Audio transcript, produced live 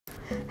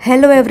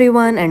Hello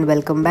everyone and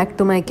welcome back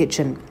to my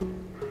kitchen.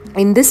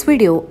 In this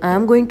video, I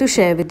am going to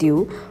share with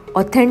you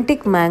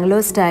authentic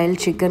Mangalore style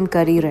chicken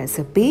curry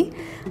recipe.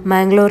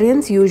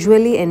 Mangaloreans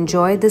usually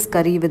enjoy this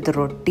curry with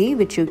roti,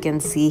 which you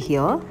can see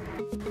here.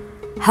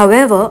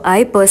 However,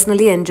 I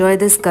personally enjoy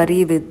this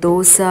curry with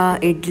dosa,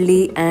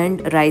 idli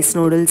and rice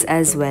noodles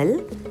as well.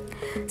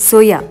 So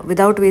yeah,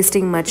 without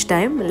wasting much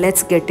time,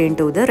 let's get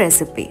into the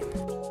recipe.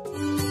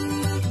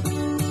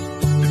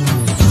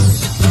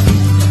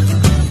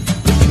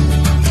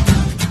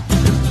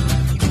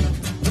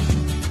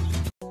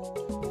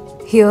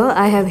 Here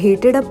I have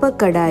heated up a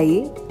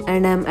kadai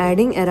and I am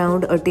adding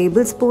around a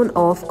tablespoon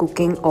of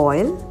cooking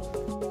oil.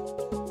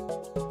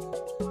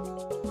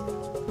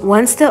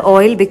 Once the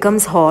oil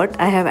becomes hot,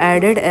 I have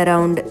added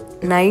around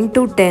 9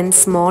 to 10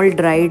 small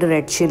dried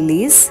red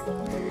chilies.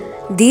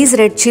 These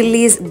red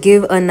chilies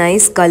give a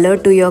nice color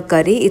to your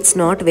curry. It's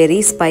not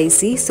very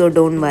spicy, so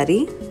don't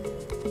worry.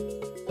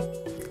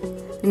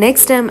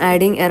 Next I am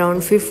adding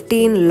around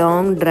 15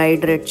 long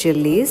dried red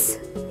chilies.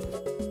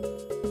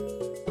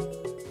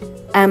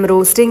 I am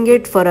roasting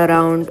it for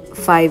around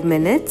 5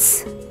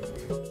 minutes.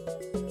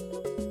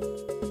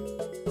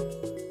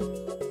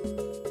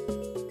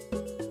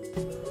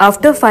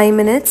 After 5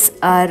 minutes,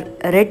 our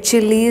red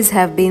chilies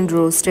have been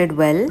roasted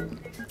well.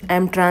 I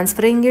am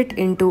transferring it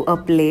into a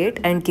plate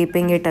and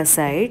keeping it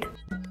aside.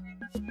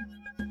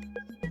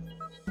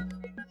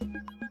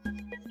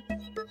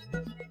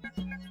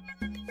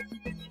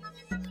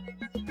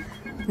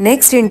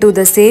 Next, into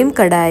the same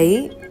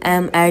kadai, I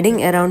am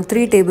adding around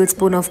 3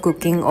 tablespoons of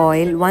cooking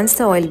oil. Once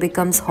the oil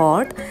becomes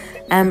hot,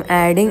 I am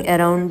adding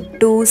around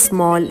 2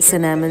 small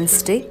cinnamon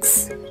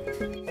sticks.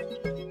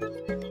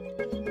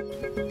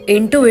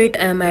 Into it,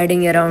 I am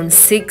adding around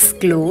 6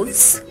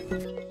 cloves.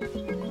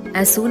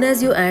 As soon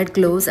as you add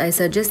cloves, I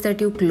suggest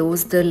that you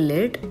close the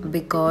lid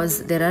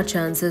because there are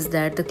chances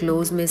that the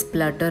cloves may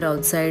splutter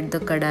outside the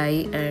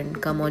kadai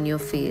and come on your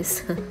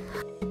face.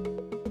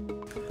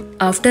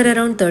 After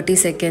around 30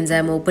 seconds, I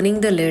am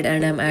opening the lid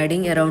and I am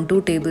adding around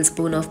 2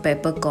 tablespoons of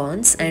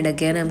peppercorns and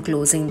again I am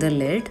closing the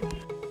lid.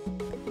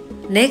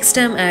 Next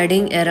I am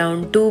adding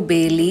around 2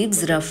 bay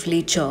leaves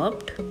roughly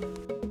chopped.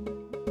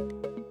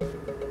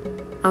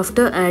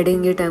 After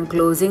adding it, I am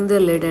closing the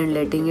lid and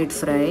letting it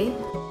fry.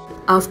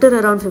 After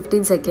around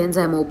 15 seconds,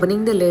 I am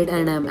opening the lid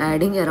and I am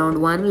adding around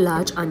 1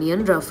 large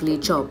onion roughly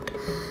chopped.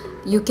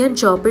 You can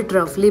chop it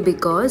roughly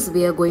because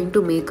we are going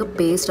to make a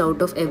paste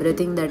out of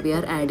everything that we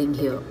are adding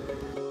here.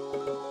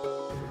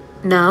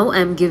 Now I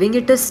am giving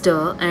it a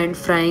stir and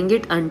frying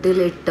it until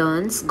it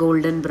turns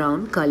golden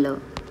brown color.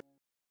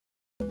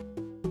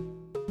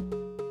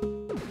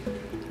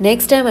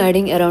 Next I am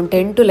adding around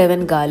 10 to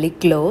 11 garlic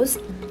cloves.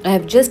 I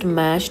have just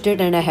mashed it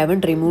and I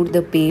haven't removed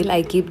the peel.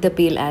 I keep the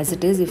peel as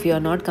it is. If you are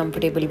not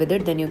comfortable with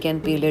it, then you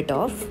can peel it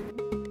off.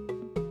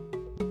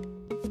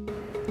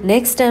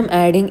 Next I am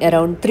adding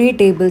around 3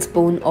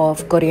 tablespoons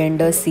of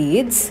coriander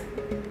seeds.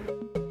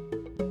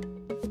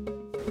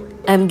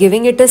 I am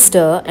giving it a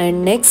stir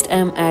and next I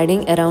am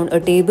adding around a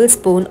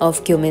tablespoon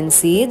of cumin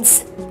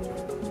seeds.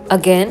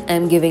 Again I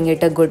am giving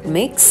it a good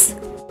mix.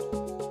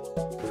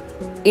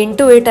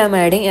 Into it I am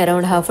adding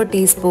around half a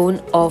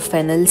teaspoon of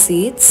fennel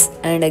seeds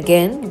and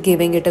again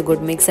giving it a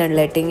good mix and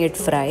letting it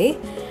fry.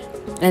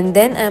 And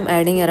then I am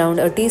adding around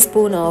a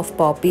teaspoon of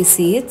poppy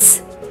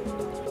seeds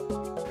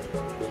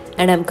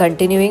and I am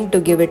continuing to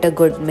give it a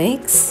good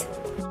mix.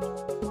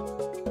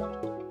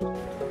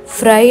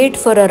 Fry it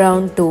for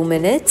around 2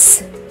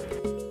 minutes.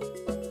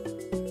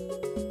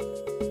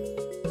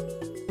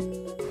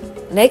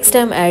 Next I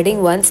am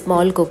adding 1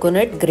 small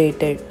coconut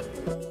grated.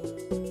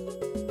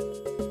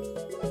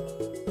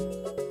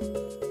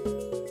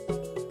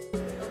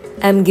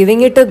 I am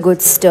giving it a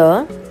good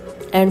stir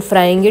and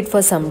frying it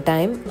for some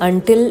time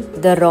until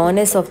the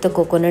rawness of the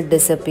coconut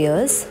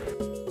disappears.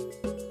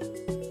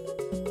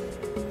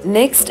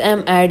 Next I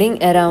am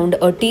adding around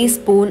a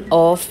teaspoon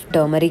of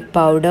turmeric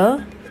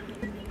powder.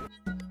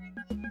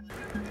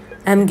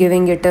 I am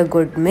giving it a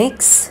good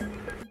mix.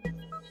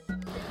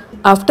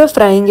 After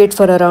frying it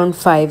for around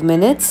 5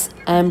 minutes,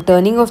 I am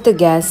turning off the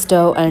gas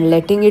stove and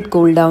letting it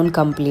cool down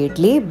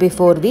completely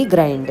before we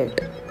grind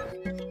it.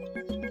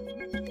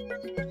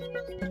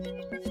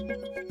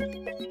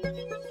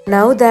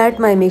 Now that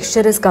my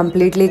mixture is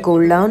completely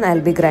cooled down, I'll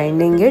be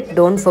grinding it.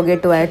 Don't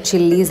forget to add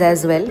chilies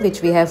as well,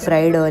 which we have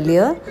fried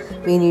earlier.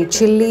 We need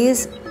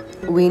chilies,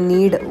 we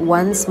need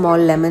 1 small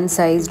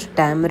lemon-sized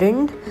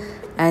tamarind,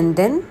 and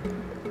then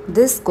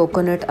this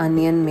coconut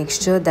onion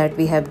mixture that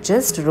we have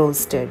just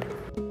roasted.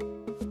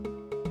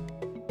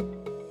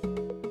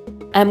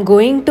 I'm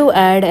going to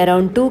add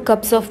around 2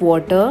 cups of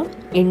water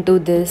into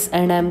this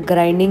and I'm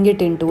grinding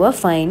it into a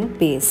fine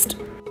paste.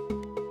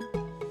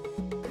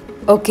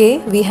 Okay,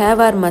 we have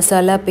our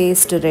masala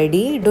paste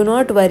ready. Do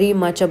not worry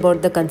much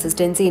about the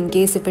consistency in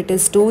case if it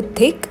is too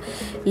thick.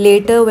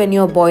 Later when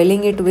you're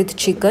boiling it with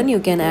chicken, you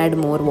can add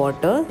more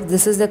water.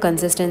 This is the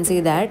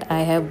consistency that I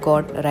have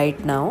got right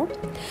now.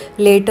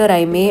 Later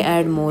I may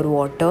add more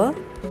water.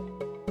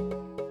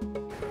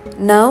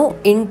 Now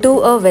into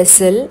a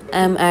vessel, I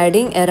am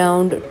adding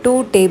around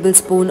 2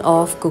 tablespoons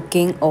of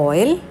cooking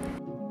oil.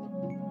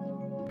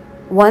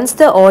 Once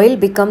the oil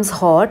becomes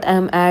hot, I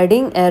am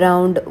adding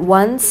around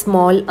 1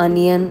 small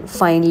onion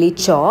finely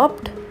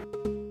chopped.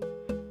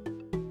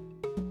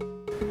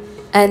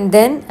 And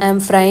then I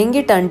am frying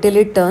it until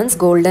it turns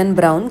golden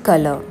brown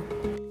color.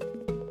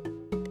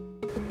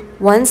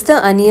 Once the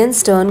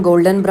onions turn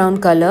golden brown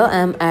color, I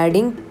am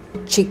adding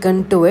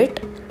chicken to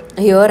it.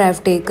 Here I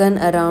have taken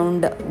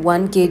around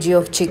 1 kg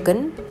of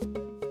chicken.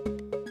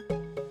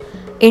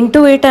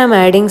 Into it I am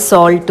adding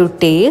salt to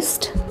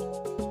taste.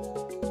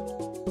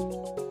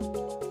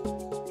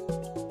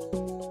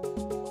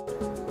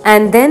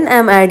 And then I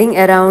am adding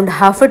around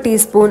half a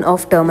teaspoon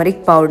of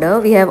turmeric powder.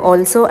 We have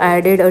also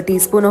added a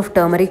teaspoon of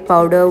turmeric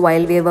powder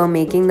while we were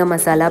making the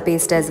masala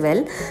paste as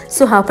well.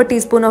 So half a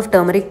teaspoon of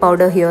turmeric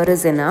powder here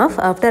is enough.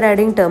 After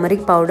adding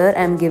turmeric powder,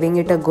 I am giving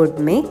it a good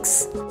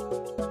mix.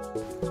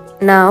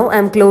 Now I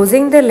am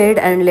closing the lid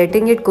and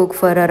letting it cook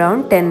for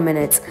around 10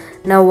 minutes.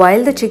 Now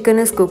while the chicken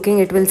is cooking,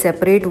 it will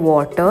separate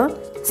water.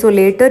 So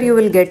later you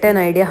will get an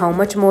idea how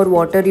much more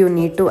water you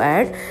need to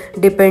add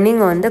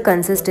depending on the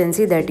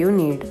consistency that you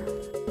need.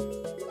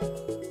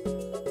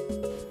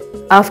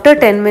 After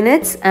 10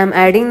 minutes, I am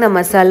adding the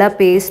masala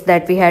paste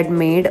that we had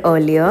made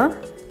earlier.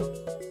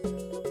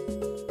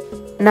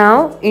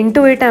 Now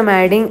into it I am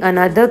adding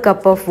another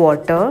cup of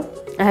water.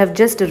 I have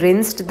just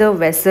rinsed the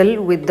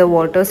vessel with the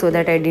water so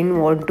that I didn't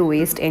want to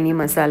waste any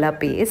masala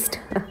paste.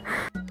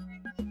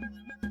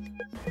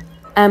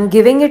 I am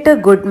giving it a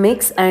good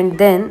mix and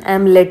then I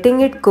am letting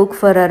it cook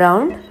for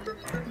around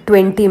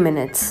 20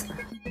 minutes.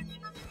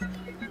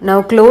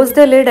 Now close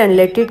the lid and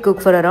let it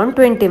cook for around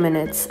 20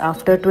 minutes.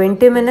 After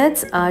 20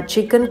 minutes, our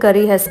chicken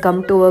curry has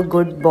come to a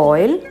good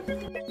boil.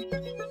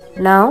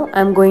 Now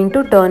I am going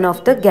to turn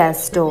off the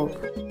gas stove.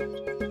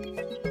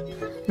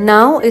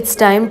 Now it's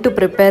time to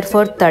prepare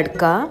for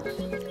tadka.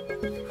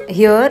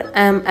 Here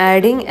I am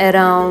adding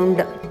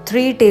around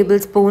 3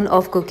 tablespoons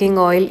of cooking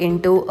oil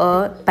into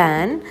a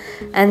pan,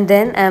 and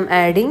then I am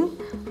adding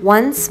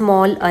 1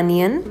 small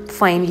onion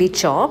finely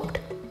chopped.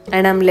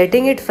 And I'm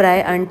letting it fry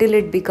until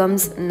it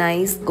becomes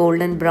nice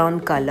golden brown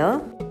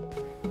color.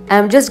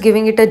 I'm just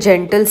giving it a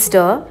gentle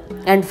stir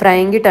and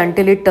frying it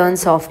until it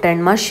turns soft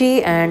and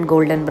mushy and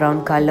golden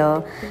brown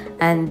color.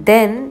 And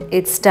then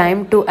it's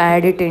time to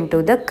add it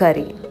into the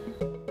curry.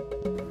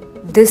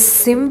 This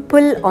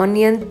simple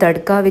onion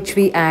tadka which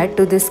we add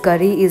to this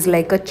curry is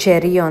like a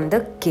cherry on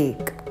the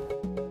cake.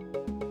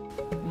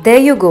 There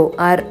you go,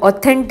 our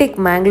authentic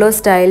Mangalore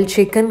style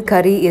chicken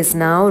curry is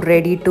now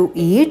ready to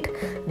eat.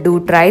 Do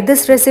try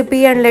this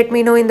recipe and let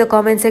me know in the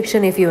comment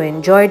section if you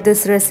enjoyed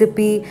this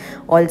recipe.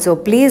 Also,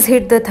 please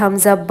hit the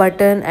thumbs up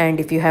button, and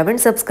if you haven't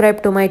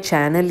subscribed to my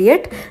channel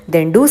yet,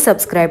 then do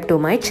subscribe to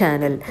my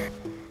channel.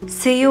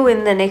 See you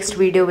in the next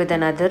video with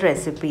another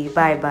recipe.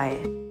 Bye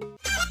bye.